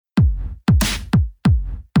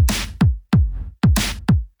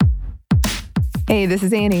Hey, this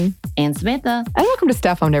is Annie. And Samantha. And welcome to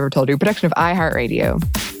Stuff I've Never Told You, production of iHeartRadio.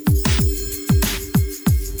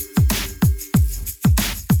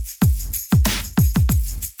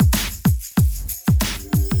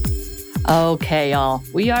 Okay, y'all.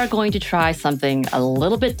 We are going to try something a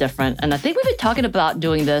little bit different. And I think we've been talking about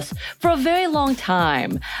doing this for a very long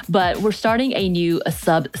time. But we're starting a new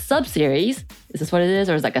sub-series. Is this what it is?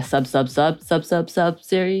 Or is it like a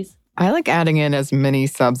sub-series? I like adding in as many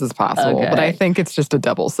subs as possible, but I think it's just a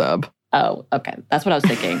double sub. Oh, okay. That's what I was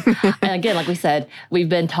thinking. And again, like we said, we've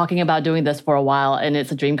been talking about doing this for a while, and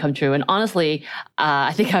it's a dream come true. And honestly,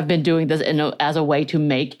 I think I've been doing this as a way to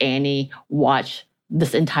make Annie watch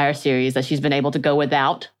this entire series that she's been able to go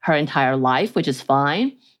without her entire life, which is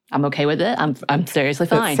fine. I'm okay with it. I'm seriously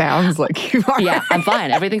fine. It sounds like you are. Yeah, I'm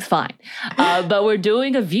fine. Everything's fine. But we're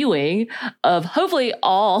doing a viewing of hopefully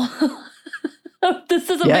all... This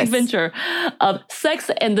is a big venture of Sex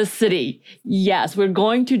and the City. Yes, we're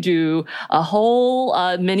going to do a whole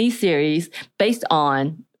mini-series based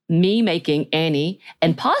on me making Annie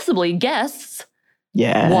and possibly guests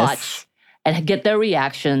watch and get their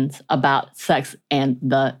reactions about Sex and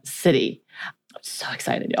the City. I'm so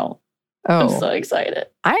excited, y'all. I'm so excited.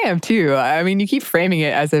 I am too. I mean, you keep framing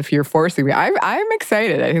it as if you're forcing me. I'm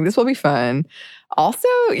excited. I think this will be fun. Also,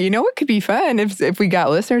 you know what could be fun if we got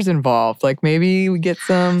listeners involved? Like maybe we get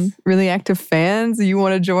some really active fans. You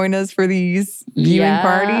want to join us for these viewing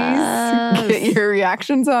parties? Get your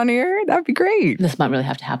reactions on here? That'd be great. This might really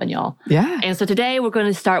have to happen, y'all. Yeah. And so today we're going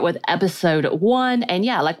to start with episode 1. And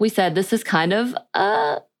yeah, like we said, this is kind of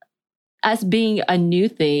us being a new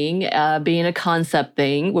thing, being a concept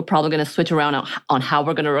thing. We're probably going to switch around on how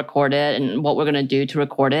we're going to record it and what we're going to do to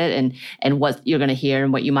record it and what you're going to hear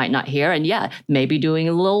and what you might not hear. And yeah, maybe doing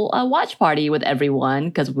a little watch party with everyone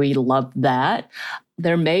because we love that.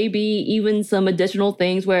 There may be even some additional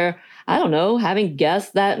things where, I don't know, having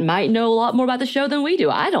guests that might know a lot more about the show than we do.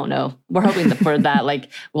 I don't know. We're hoping for that, like,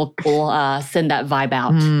 we'll send that vibe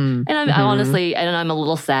out. And I honestly, and I'm a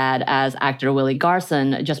little sad as actor Willie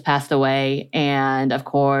Garson just passed away. And of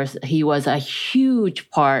course, he was a huge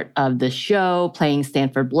part of the show, playing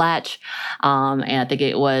Stanford Blatch. And I think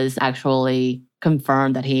it was actually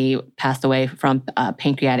confirmed that he passed away from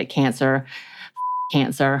pancreatic cancer.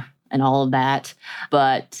 And all of that.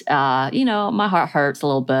 But, my heart hurts a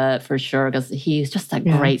little bit for sure because he's just a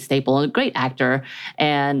great staple and a great actor.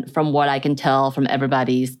 And from what I can tell from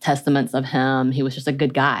everybody's testaments of him, he was just a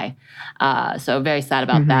good guy. So very sad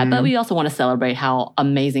about that. But we also want to celebrate how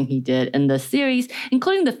amazing he did in this series,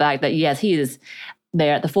 including the fact that, yes, he is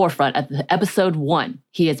there at the forefront at episode 1.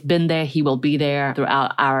 He has been there. He will be there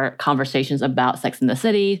throughout our conversations about Sex and the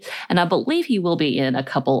City. And I believe he will be in a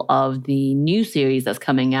couple of the new series that's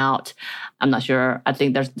coming out. I'm not sure. I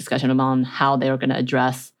think there's discussion on how they're going to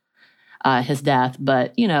address his death.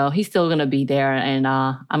 But, he's still going to be there. And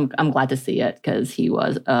I'm glad to see it because he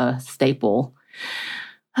was a staple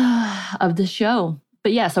of the show.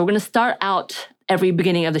 But yeah, so we're going to start out every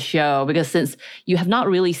beginning of the show, because since you have not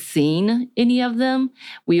really seen any of them,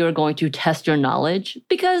 we are going to test your knowledge,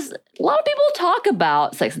 because a lot of people talk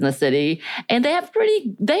about Sex and the City and they have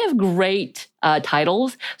great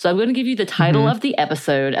titles. So I'm going to give you the title of the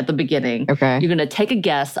episode at the beginning. Okay. You're going to take a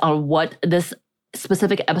guess on what this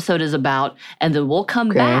specific episode is about, and then we'll come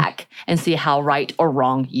back and see how right or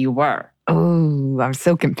wrong you were. Oh, I'm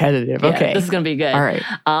so competitive. Yeah, okay. This is going to be good. All right.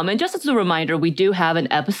 And just as a reminder, we do have an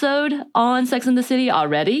episode on Sex and the City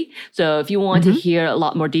already. So if you want to hear a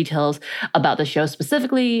lot more details about the show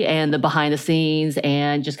specifically and the behind the scenes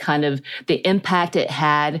and just kind of the impact it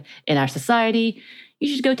had in our society,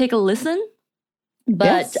 you should go take a listen.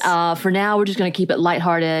 But for now, we're just going to keep it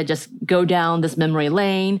lighthearted, just go down this memory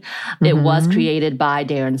lane. It was created by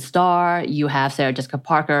Darren Star. You have Sarah Jessica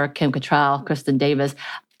Parker, Kim Cattrall, Kristen Davis,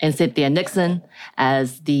 and Cynthia Nixon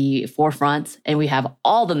as the forefronts. And we have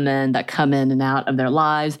all the men that come in and out of their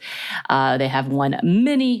lives. They have won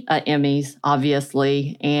many Emmys,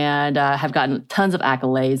 obviously, and have gotten tons of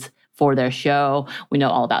accolades for their show. We know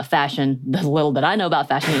all about fashion. The little that I know about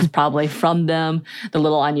fashion is probably from them. The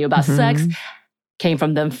little I knew about sex came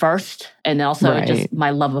from them first. And also just my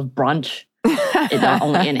love of brunch. It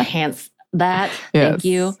only enhanced that. Thank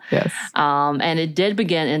you. Yes. And it did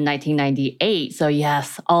begin in 1998. So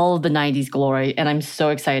yes, all of the 90s glory. And I'm so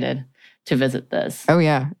excited to visit this. Oh,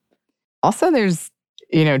 yeah. Also, there's,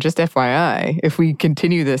 just FYI, if we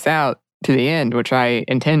continue this out to the end, which I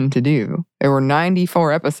intend to do, there were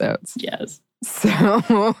 94 episodes. Yes.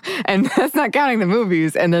 So, and that's not counting the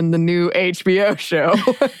movies and then the new HBO show.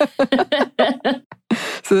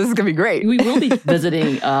 So this is going to be great. We will be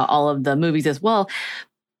visiting all of the movies as well.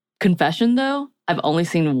 Confession, though, I've only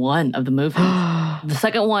seen one of the movies. The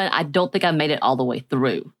second one, I don't think I made it all the way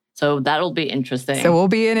through. So that'll be interesting. So we'll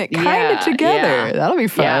be in it kind of together. Yeah. That'll be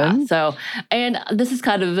fun. Yeah. So, and this is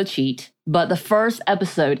kind of a cheat, but the first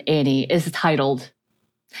episode, Annie, is titled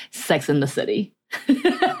Sex in the City.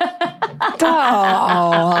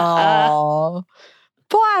 Oh,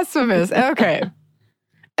 blasphemous. Okay.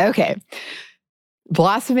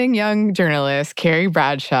 Blossoming young journalist Carrie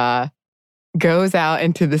Bradshaw goes out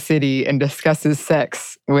into the city and discusses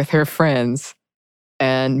sex with her friends,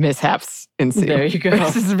 and mishaps ensue. There you go.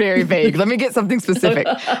 This is very vague. Let me get something specific.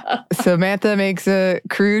 Samantha makes a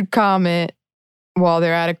crude comment while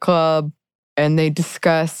they're at a club, and they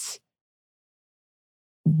discuss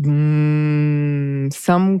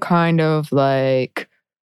some kind of like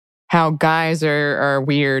how guys are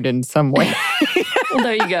weird in some way. Well,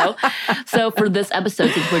 there you go. So for this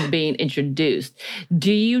episode, since we're being introduced,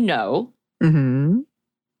 do you know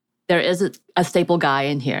there is a staple guy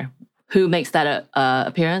in here who makes that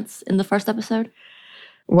appearance in the first episode?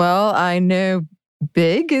 Well, I know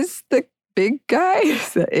Big is the big guy.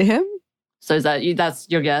 Is that him? So is that you? That's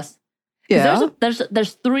your guess? Yeah.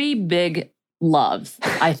 There's three big loves,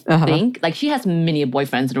 I think. Like, she has many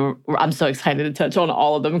boyfriends, and I'm so excited to touch on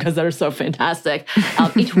all of them because they're so fantastic.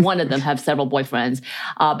 Each one of them have several boyfriends.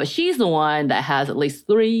 But she's the one that has at least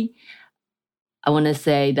three. I want to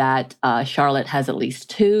say that Charlotte has at least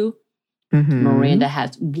two. Miranda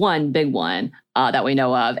has one big one that we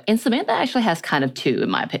know of. And Samantha actually has kind of two,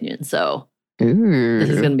 in my opinion. So this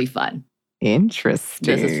is going to be fun. Interesting.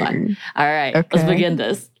 This is fun. All right, let's begin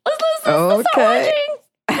this. Let's start watching.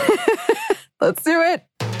 Let's do it.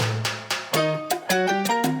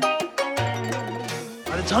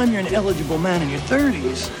 By the time you're an eligible man in your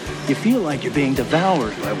 30s, you feel like you're being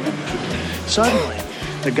devoured by women. Suddenly,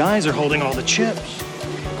 the guys are holding all the chips.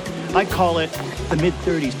 I call it the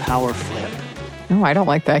mid-30s power flip. No, I don't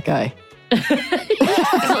like that guy. He's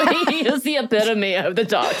the epitome of the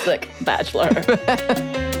toxic bachelor.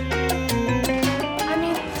 I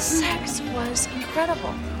mean, sex was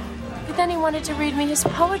incredible. But then he wanted to read me his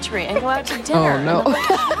poetry and go out to dinner. Oh, no.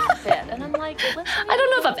 And I'm like, listen, I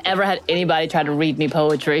don't know if I've ever had anybody try to read me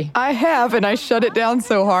poetry. I have, and I shut it down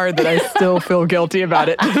so hard that I still feel guilty about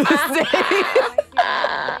it to this day.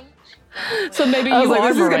 So maybe I was you like,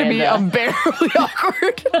 are this is going to be Miranda. unbearably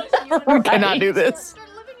awkward. We cannot do this.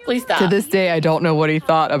 Please stop. To this day, I don't know what he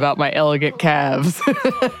thought about my elegant calves.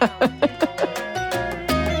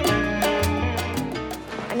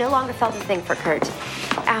 I no longer felt a thing for Kurt.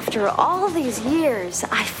 After all these years,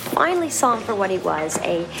 I finally saw him for what he was,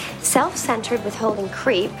 a self-centered, withholding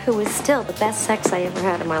creep who was still the best sex I ever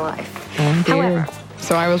had in my life. Oh, dear. However,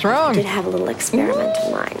 So I was wrong. I did have a little experiment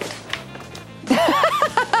in mind.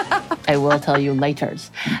 I will tell you later.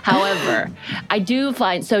 However, I do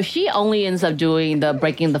find, so she only ends up doing the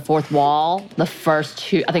breaking the fourth wall the first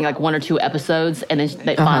two, I think like one or two episodes, and then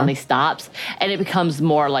it finally stops, and it becomes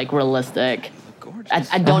more like realistic.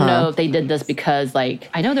 I don't know if they did this because, like,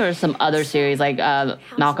 I know there were some other series like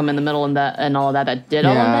Malcolm in the Middle and all of that did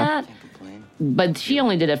all of that. But she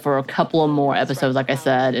only did it for a couple of more episodes, like I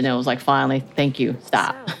said, and it was like, finally, thank you,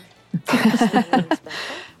 stop.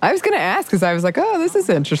 I was going to ask because I was like, oh, this is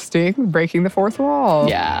interesting. Breaking the fourth wall.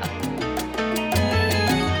 Yeah.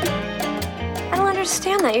 I don't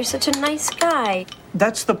understand that. You're such a nice guy.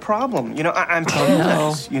 That's the problem. You know, I'm too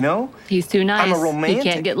nice, you know? He's too nice. I'm a romantic. He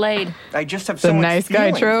can't get laid. I just have The so much nice guy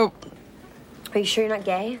feeling. trope. Are you sure you're not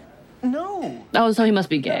gay? No. Oh, so he must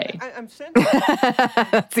be gay. I'm sensitive.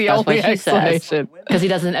 That's the That's only what she says. explanation. Because he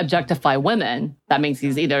doesn't objectify women. That means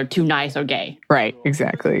he's either too nice or gay. Right,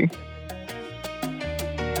 exactly.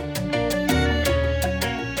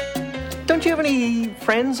 Don't you have any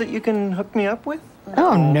friends that you can hook me up with?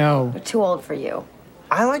 Oh, no. They're too old for you.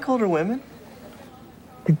 I like older women.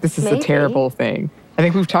 I think this is a Maybe. terrible thing. I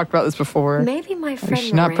think we've talked about this before. Maybe my You friend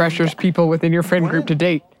should not pressure people within your friend group to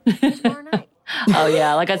date. tomorrow night. Oh,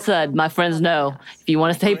 yeah. Like I said, my friends know. If you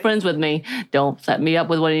want to stay friends with me, don't set me up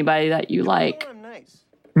with anybody that you like. I'm nice.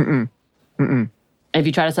 And if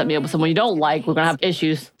you try to set me up with someone you don't like, we're going to have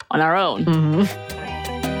issues on our own.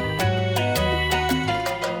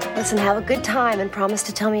 Listen, have a good time and promise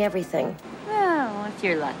to tell me everything. Oh, if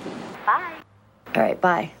you're lucky. All right,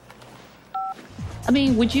 bye. I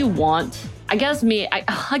mean, would you want... I guess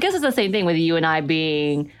it's the same thing with you and I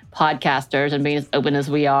being podcasters and being as open as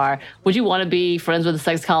we are. Would you want to be friends with a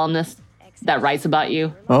sex columnist that writes about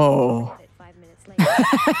you? Oh.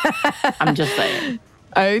 I'm just saying.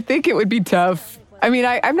 I think it would be tough. I mean,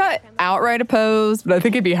 I'm not outright opposed, but I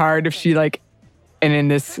think it'd be hard if she and in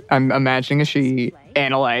this, I'm imagining if she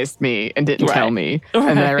analyzed me and didn't tell me. And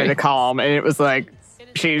then I read a column and it was like,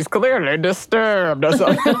 she's clearly disturbed or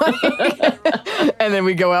something. And then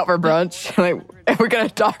we go out for brunch. Like, and we're going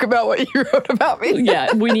to talk about what you wrote about me.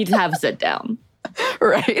 Yeah, we need to have a sit down.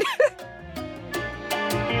 Right.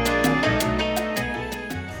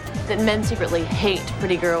 That men secretly hate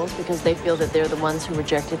pretty girls because they feel that they're the ones who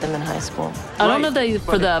rejected them in high school. I don't know if they,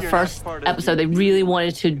 for the first episode, they really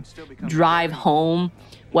wanted to drive home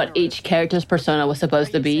what each character's persona was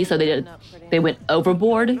supposed to be. So they went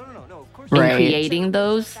overboard in creating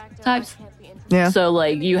those types. Yeah. So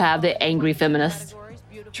like you have the angry feminist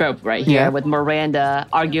trope right here with Miranda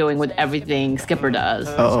arguing with everything Skipper does.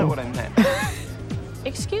 Oh.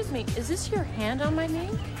 Excuse me, is this your hand on my knee?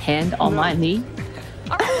 Hand on my knee.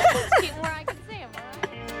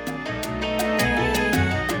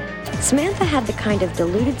 Samantha had the kind of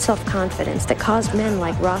deluded self-confidence that caused men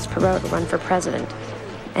like Ross Perot to run for president,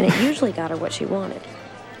 and it usually got her what she wanted.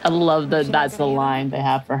 I love that that's the line they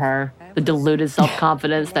have for her. The deluded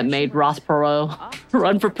self-confidence that made Ross Perot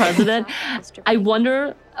run for president. I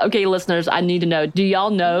wonder, okay, listeners, I need to know, do y'all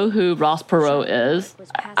know who Ross Perot is?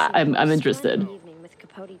 I'm interested.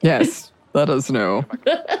 Yes, let us know.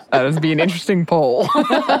 That would be an interesting poll.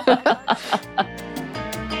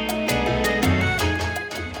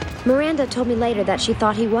 Miranda told me later that she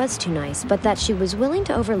thought he was too nice, but that she was willing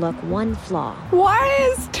to overlook one flaw.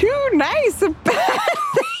 Why is too nice a bad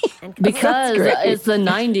thing? Because it's the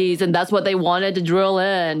 90s and that's what they wanted to drill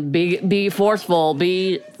in. Be forceful,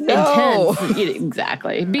 be intense.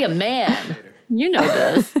 Exactly. Be a man. You know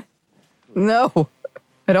this. No,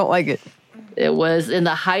 I don't like it. It was in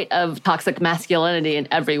the height of toxic masculinity in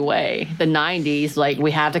every way. The 90s, like,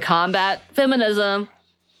 we have to combat feminism.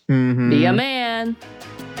 Be a man.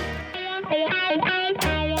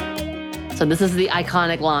 So this is the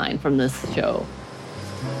iconic line from this show.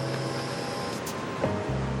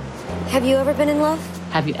 Have you ever been in love?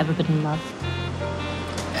 Have you ever been in love?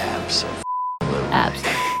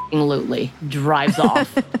 Absolutely. Drives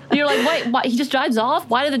off. And you're like, wait, why? He just drives off?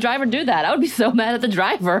 Why did the driver do that? I would be so mad at the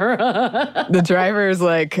driver. The driver is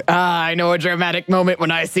like, I know a dramatic moment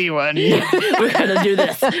when I see one. We're going to do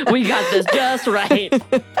this. We got this just right.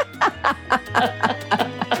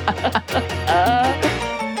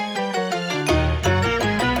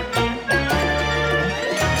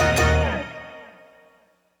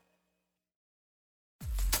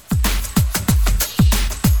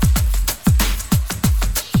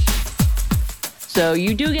 So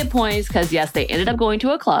you do get points because, yes, they ended up going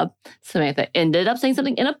to a club. Samantha ended up saying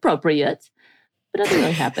something inappropriate, but nothing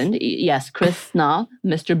really happened. Yes, Chris Snob,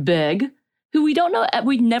 Mr. Big, who we don't know.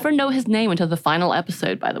 We never know his name until the final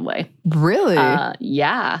episode, by the way. Really?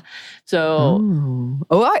 Yeah. So.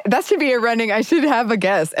 That should be a running. I should have a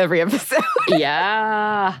guess every episode.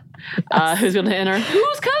 Yeah. Who's going to enter?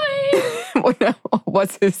 Who's coming?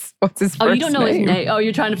 What's his first name? Oh, you don't know his name. Oh,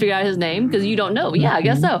 you're trying to figure out his name because you don't know. Yeah, I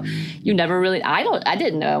guess so. You never really. I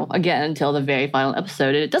didn't know again until the very final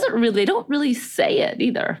episode. It doesn't really. They don't really say it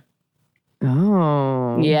either.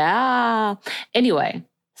 Oh. Yeah. Anyway,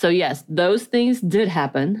 so yes, those things did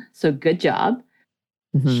happen. So good job.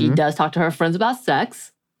 She does talk to her friends about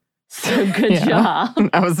sex. So good job.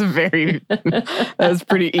 That was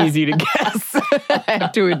pretty easy to guess, I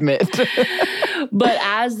have to admit. But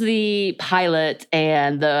as the pilot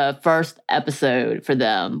and the first episode for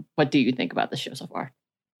them, what do you think about the show so far?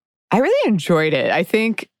 I really enjoyed it. I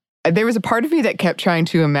think there was a part of me that kept trying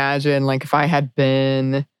to imagine, like, if I had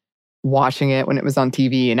been watching it when it was on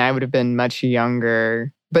TV and I would have been much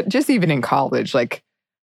younger, but just even in college, like,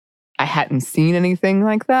 I hadn't seen anything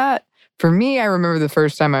like that. For me, I remember the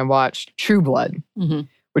first time I watched True Blood,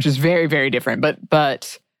 which is very, very different.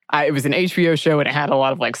 But it was an HBO show and it had a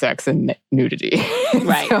lot of like sex and nudity.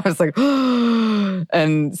 Right. So I was like,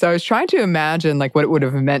 and so I was trying to imagine like what it would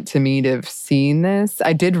have meant to me to have seen this.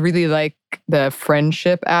 I did really like the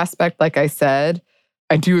friendship aspect. Like I said,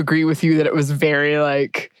 I do agree with you that it was very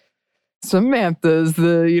like Samantha's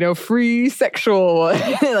the, free sexual one,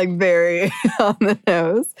 like very on the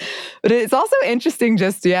nose. But it's also interesting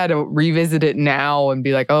just, to revisit it now and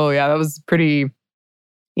be like, oh yeah, that was pretty,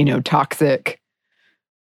 toxic,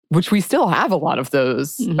 which we still have a lot of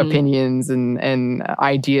those opinions and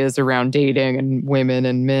ideas around dating and women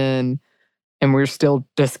and men. And we're still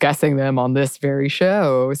discussing them on this very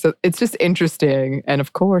show. So it's just interesting. And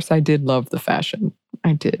of course, I did love the fashion.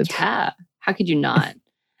 I did. Yeah. How could you not?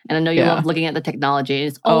 And I know you love looking at the technology.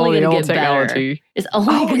 It's only going to get better. It's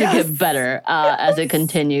only going to get better as it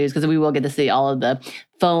continues, because we will get to see all of the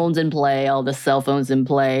phones in play, all the cell phones in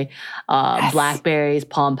play, Blackberries,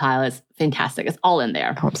 Palm Pilots. Fantastic. It's all in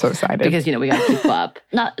there. Oh, I'm so excited. Because, we got to keep up.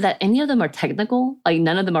 Not that any of them are technical. Like,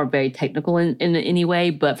 none of them are very technical in any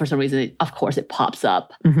way, but for some reason, of course, it pops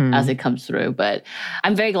up as it comes through. But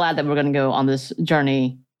I'm very glad that we're going to go on this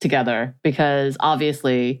journey together, because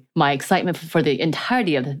obviously my excitement for the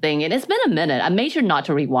entirety of the thing, and it's been a minute. I made sure not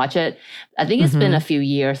to rewatch it. I think it's been a few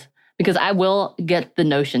years, because I will get the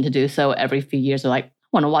notion to do so every few years. Like, I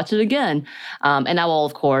want to watch it again. And I will,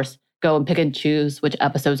 of course, go and pick and choose which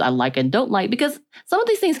episodes I like and don't like, because some of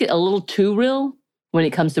these things get a little too real when it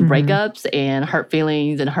comes to breakups and hurt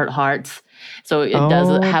feelings and hurt hearts. So it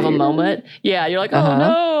does have a moment. Yeah, you're like,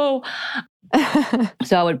 oh no.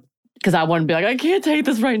 So because I want to be like, I can't take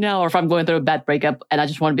this right now. Or if I'm going through a bad breakup and I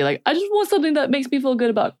just want to be like, I just want something that makes me feel good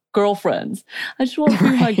about girlfriends. I just want to be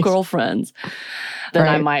my girlfriends. Then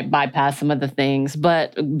I might bypass some of the things.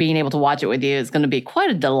 But being able to watch it with you is going to be quite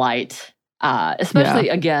a delight. Especially,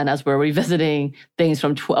 again, as we're revisiting things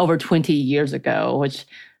from over 20 years ago, which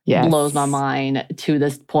blows my mind to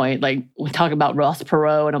this point. Like, we talk about Ross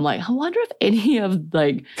Perot, and I'm like, I wonder if any of,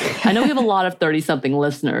 I know we have a lot of 30-something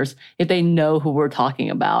listeners, if they know who we're talking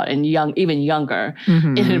about, and even younger,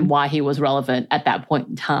 and why he was relevant at that point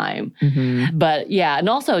in time. But yeah, and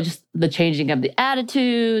also just the changing of the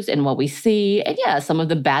attitudes and what we see, and some of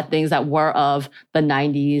the bad things that were of the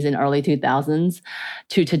 90s and early 2000s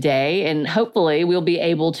to today. And hopefully we'll be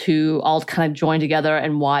able to all kind of join together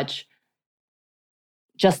and watch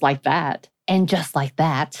Just Like That and Just Like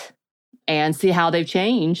That, and see how they've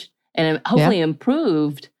changed and hopefully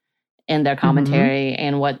improved in their commentary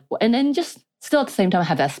and then just still at the same time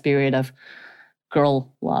have that spirit of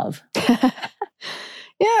girl love.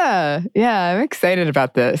 I'm excited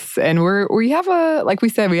about this. And we have like we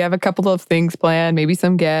said, we have a couple of things planned, maybe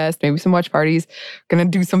some guests, maybe some watch parties. Gonna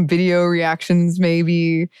do some video reactions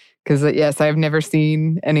maybe, because I've never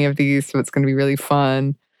seen any of these, so it's gonna be really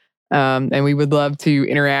fun. And we would love to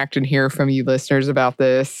interact and hear from you listeners about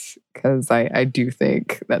this, because I do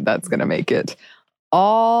think that that's going to make it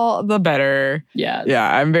all the better. Yeah.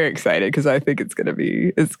 Yeah, I'm very excited, because I think it's going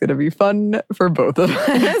to be fun for both of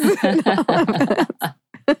us.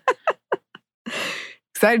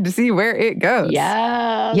 Excited to see where it goes.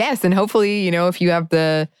 Yeah. Yes, and hopefully, if you have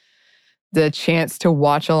the chance to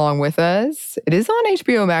watch along with us, it is on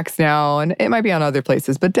HBO Max now, and it might be on other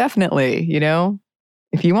places, but definitely,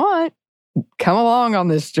 if you want, come along on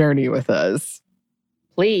this journey with us.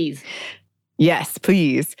 Please. Yes,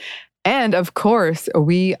 please. And of course,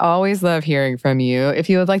 we always love hearing from you. If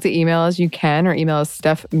you would like to email us, you can, or email us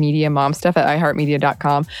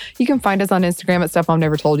stuffmediamomstuff@iheartmedia.com. You can find us on Instagram at Stuff Mom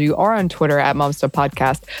Never Told You, or on Twitter at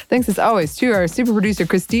MomStuffPodcast. Thanks as always to our super producer,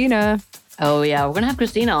 Christina. Oh yeah, we're going to have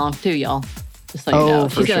Christina on too, y'all. Just so you know.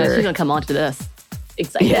 She's going to come on to this.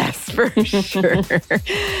 Excited. Yes, for sure.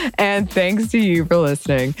 And thanks to you for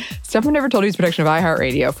listening. Stuff Mom Never Told You is a production of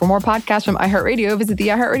iHeartRadio. For more podcasts from iHeartRadio, visit the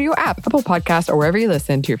iHeartRadio app, Apple Podcasts, or wherever you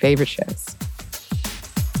listen to your favorite shows.